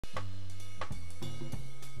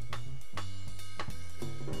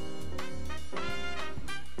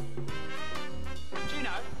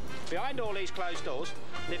Behind all these closed doors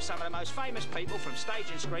live some of the most famous people from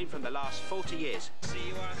stage and screen from the last 40 years. See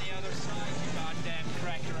you on the other side, you goddamn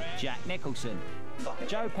cracker. Jack Nicholson. Fucking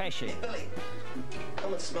Joe Pesci. Hey, Billy,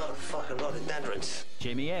 come and smell the fucking rhododendrons.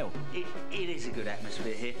 Jimmy Hill. It is a good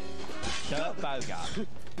atmosphere here. Dirk Bogart.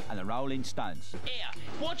 And the Rolling Stones. Here,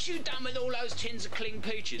 what you done with all those tins of cling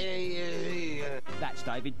peaches? Yeah. That's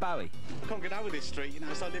David Bowie. I can't get over this street, you know,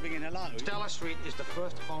 it's like living in Hello. Stella Street is the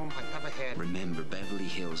first home I ever had. Remember, Beverly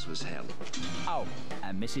Hills was hell. Oh,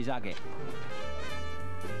 and Mrs. Uggett.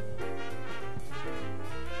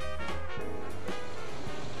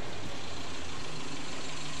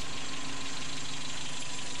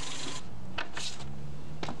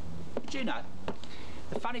 Do you know,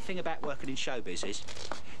 the funny thing about working in showbiz is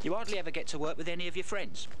you hardly ever get to work with any of your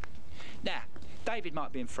friends. Now, David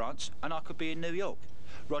might be in France and I could be in New York.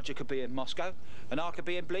 Roger could be in Moscow and I could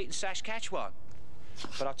be in Bleaton, Saskatchewan.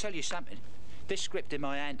 But I'll tell you something, this script in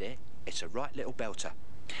my hand here, it's a right little belter.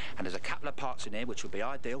 And there's a couple of parts in here which would be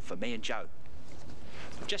ideal for me and Joe.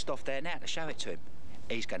 I'm just off there now to show it to him.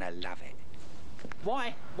 He's gonna love it.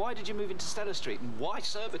 Why did you move into Stella Street and why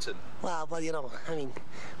Surbiton? Well, you know, I mean,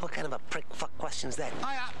 what kind of a prick fuck question's that?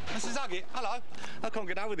 Hiya, Mrs. Uggett, hello. I can't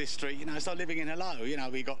get over this street, you know, it's like living in Hello. You know,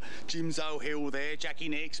 we got Jim Hill there, Jackie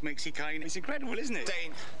Nix, Mexi Kane. It's incredible, isn't it?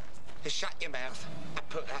 Dean, just shut your mouth. I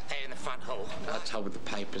put that there in the front hall. I told the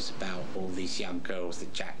papers about all these young girls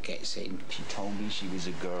that Jack gets in. She told me she was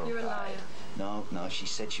a girl. You're a liar. No, she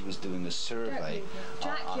said she was doing a survey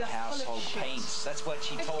on household paints. That's what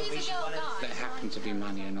she told me she wanted. There happened to be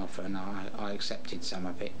money on offer and I accepted some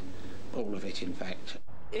of it. All of it, in fact.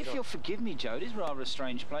 If you'll forgive me, Joe, it is rather a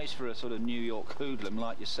strange place for a sort of New York hoodlum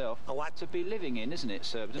like yourself to be living in, isn't it,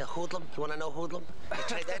 Surbiton? Yeah, hoodlum? You want to know hoodlum? You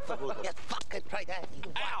try that for hoodlum. Yeah, fucking try that.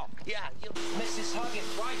 Ow! Yeah, you... Mrs. Huggett,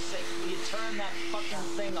 for Christ's sake, will you turn that fucking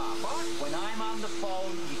thing off? What? When I'm on the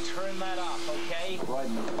phone, you turn that off, okay?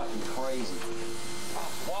 Driving me fucking crazy.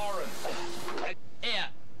 Warren. Here,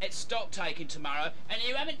 it's stock taking tomorrow, and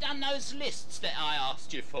you haven't done those lists that I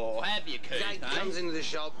asked you for, have you, Coot? Jack comes into the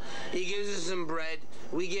shop, he gives us some bread,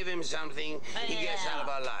 we give him something, he gets out of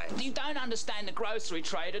our lives. You don't understand the grocery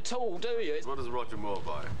trade at all, do you? What does Roger Moore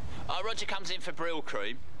buy? Roger comes in for brill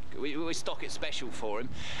cream. We stock it special for him,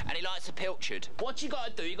 and he likes a pilchard. What you got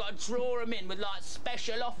to do, you got to draw him in with like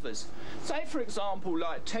special offers. Say, for example,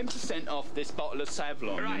 like 10% off this bottle of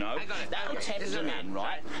Savlon. Right, you know, I got it. that'll tempt them in,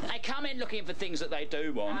 right? They come in looking for things that they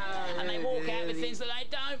do want, and they walk out with things that they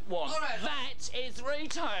don't want. All right. That is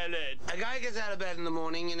retailing. A guy gets out of bed in the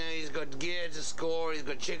morning, you know, he's got gear to score, he's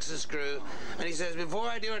got chicks to screw, and he says, before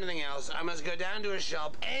I do anything else, I must go down to a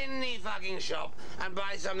shop, any fucking shop, and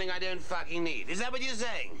buy something I don't fucking need. Is that what you're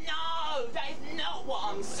saying? No, that is not what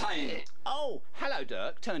I'm saying. Oh, hello,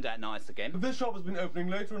 Dirk. Turned out nice again. This shop has been opening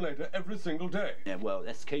later and later every single day. Yeah, well,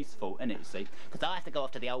 that's Keith's fault, isn't it, you see? Because I have to go off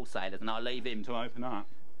to the wholesalers and I leave him to open up.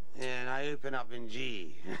 Yeah, and I open up in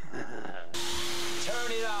G.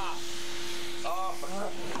 Turn it off.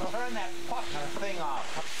 Off. Turn that fucking thing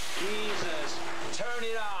off. Jesus. Turn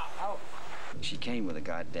it off. Oh. She came with a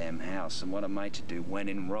goddamn house, and what am I to do when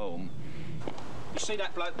in Rome? You see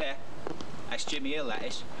that bloke there? That's Jimmy Hill, that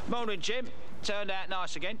is. Morning, Jim. Turned out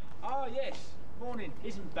nice again. Oh, yes. Morning.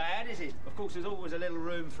 Isn't bad, is it? Of course, there's always a little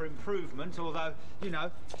room for improvement, although, you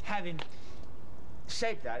know, having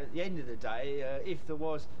said that, at the end of the day, if there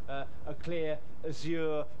was a clear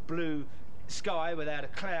azure blue sky without a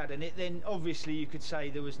cloud in it, then obviously you could say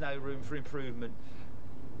there was no room for improvement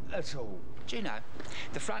at all. Do you know,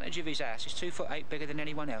 the frontage of his house is 2'8" bigger than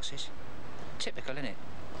anyone else's. Typical, isn't it?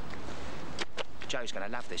 Joe's going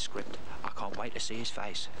to love this script. I can't wait to see his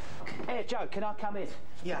face. Hey, Joe, can I come in?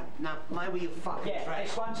 Yeah, now, mind where you fucking Yeah, trash.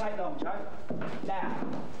 this won't take long, Joe. Now,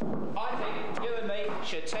 I think you and me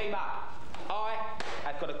should team up. I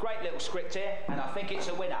have got a great little script here, and I think it's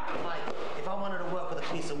a winner. Mike, if I wanted to work with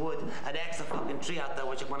a piece of wood, I'd axe the fucking tree out there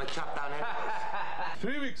which you're going to chop down anyways.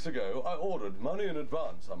 3 weeks ago, I ordered, money in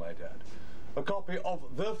advance, I might add, a copy of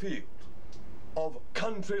The Field, of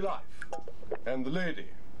Country Life, and The Lady.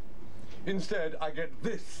 Instead, I get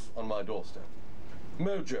this on my doorstep.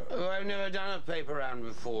 Mojo. Oh, I've never done a paper round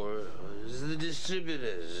before. It's the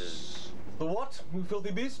distributors. The what, you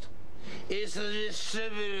filthy beast? It's the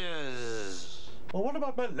distributors. Well, what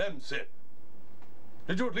about my Lemsip?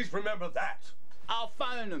 Did you at least remember that? I'll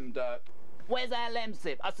phone them, Dirk. Where's our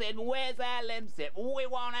Lemsip? I said, where's our Lemsip? We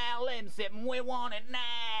want our Lemsip and we want it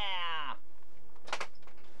now.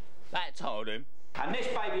 That told him. And this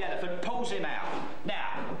baby elephant pulls him out.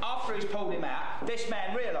 Now, after he's pulled him out, this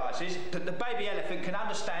man realises that the baby elephant can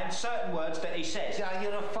understand certain words that he says. Yeah,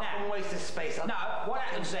 you're a fucking waste of space. No, what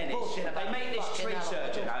happens then is they meet this tree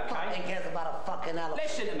surgeon, okay? Who cares about a fucking elephant?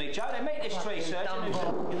 Listen to me, Joe. They meet this tree surgeon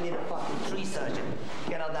who's... You need a fucking tree surgeon.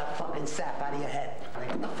 Get all that fucking sap out of your head.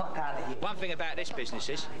 Get the fuck out of here. One thing about this business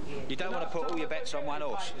is you don't want to put all your bets on one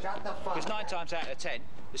horse. Because 9 times out of 10,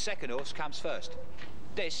 the second horse comes first.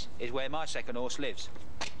 This is where my second horse lives.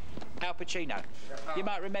 Al Pacino. You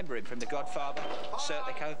might remember him from The Godfather,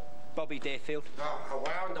 Serpico, Bobby Deerfield.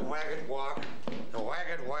 Around the wagon walk, the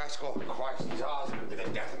wagon rascal, Christ, he's always going to be the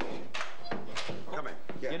death of me. Come in.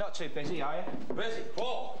 Yeah. You're not too busy, are you? Busy?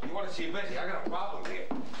 Paul, you want to see busy? I got a problem here.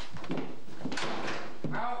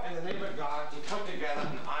 How in the name of God do you put together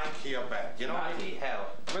an IKEA bed? You know? Bloody hell.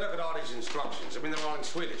 I mean, look at all these instructions. I mean, they're all in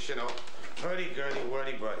Swedish, you know. Hurdy-gurdy,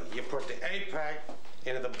 wordy-burdy. You put the A peg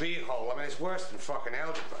into the B hole. I mean, it's worse than fucking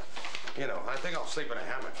algebra. You know, I think I'll sleep in a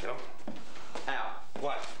hammock, you know? Al.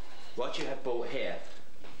 What? What you have bought here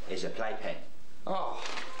is a playpen. Oh.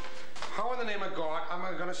 How in the name of God am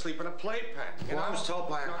I going to sleep in a playpen? You know? I was told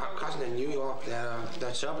by a cousin in New York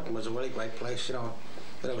that Surbiton was a really great place, you know.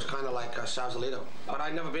 That it was kind of like Sausalito. But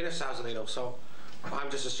I'd never been to Sausalito, so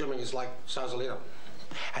I'm just assuming it's like Sausalito.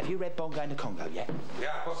 Have you read Bongo in the Congo yet?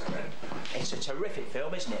 Yeah, of course I read it. It's a terrific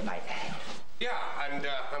film, isn't it, mate? Yeah, and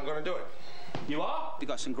I'm going to do it. You are? We've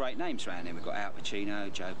got some great names around here. We've got Al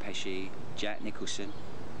Pacino, Joe Pesci, Jack Nicholson,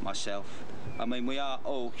 myself. I mean, we are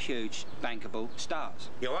all huge, bankable stars.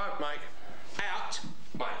 You're out, Mike. Out?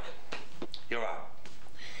 Mike, you're out.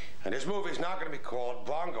 And this movie's not going to be called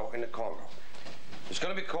Bongo in the Congo. It's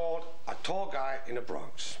going to be called A Tall Guy in the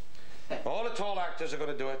Bronx. All the tall actors are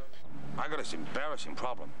going to do it. I got this embarrassing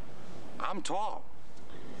problem. I'm tall.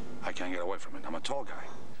 I can't get away from it. I'm a tall guy.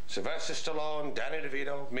 Sylvester Stallone, Danny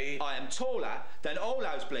DeVito, me. I am taller than all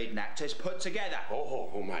those bleeding actors put together.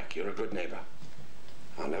 Oh, Mike, you're a good neighbor.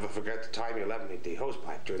 I'll never forget the time you lent me the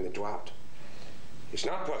hosepipe during the drought. It's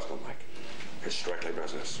not personal, Mike. It's strictly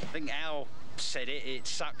business. I think Al said it. It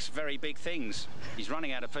sucks very big things. He's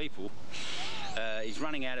running out of people. He's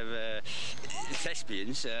running out of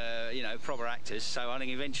thespians, you know, proper actors. So I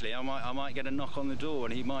think eventually I might get a knock on the door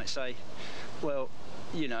and he might say, well,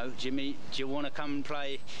 you know, Jimmy, do you want to come and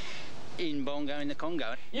play in Bongo in the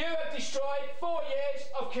Congo? You have destroyed 4 years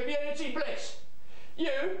of community bliss.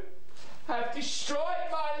 You have destroyed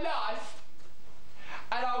my life,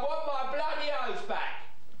 and I want my bloody hose back.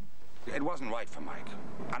 It wasn't right for Mike.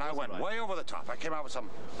 And I went way over the top. I came out with some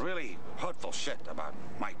really hurtful shit about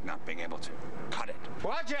Mike not being able to cut it.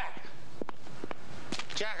 What, Jack?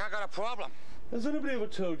 Jack, I got a problem. Has anybody ever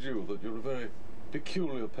told you that you're a very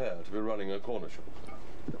peculiar pair to be running a corner shop?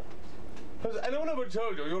 Has anyone ever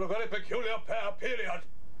told you you're a very peculiar pair, period?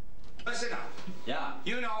 Listen up. Yeah.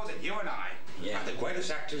 You know that you and I are the greatest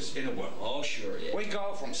actors in the world. Oh, sure, yeah. We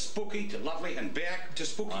go from spooky to lovely and back to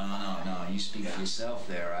spooky. No, you speak for yourself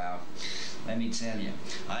there, Al. Let me tell you,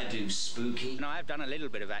 I do spooky. No, I've done a little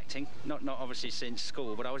bit of acting, not obviously since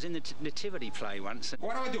school, but I was in the Nativity play once.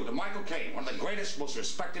 What do I do to Michael Caine, one of the greatest, most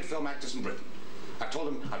respected film actors in Britain? I told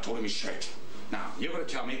him he's shit. Now, you're going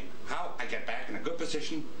to tell me how I get back in a good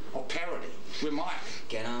position of parody with Mike.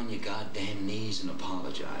 Get on your goddamn knees and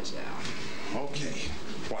apologize, Al. Okay.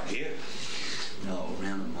 What, here? No,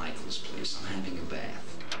 round at Michael's place. I'm having a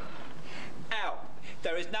bath. Al,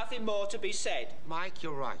 there is nothing more to be said. Mike,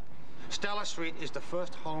 you're right. Stella Street is the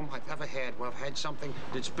first home I've ever had where I've had something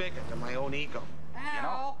that's bigger than my own ego. Al. You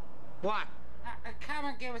know? What? Come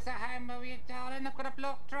and give us a hand, will you, darling? I've got a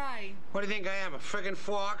blocked drain. What do you think I am, a friggin'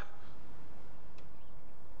 frog?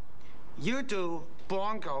 You do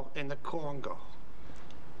Bongo in the Congo.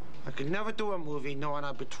 I could never do a movie knowing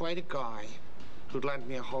I betrayed a guy who'd lent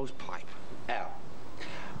me a hose pipe. Al,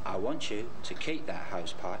 I want you to keep that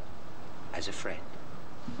hose pipe as a friend.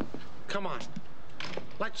 Come on.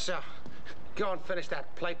 Let's go and finish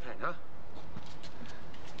that playpen, huh?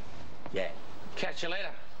 Yeah. Catch you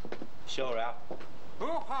later. Sure, Al.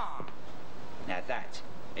 Hoo-ha! Now that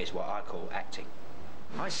is what I call acting.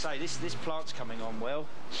 I say, this plant's coming on well.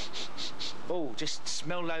 Oh, just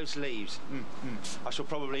smell those leaves. I shall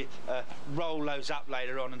probably roll those up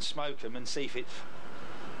later on and smoke them and see if it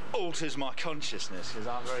alters my consciousness, because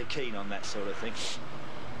I'm very keen on that sort of thing.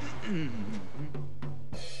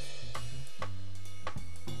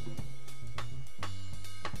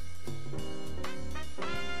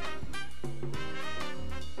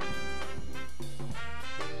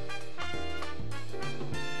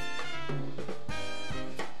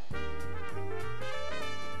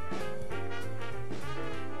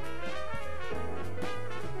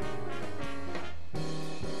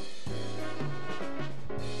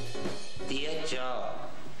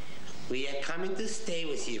 coming to stay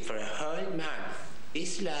with you for a whole month.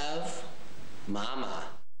 Peace, love.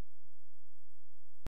 Mama.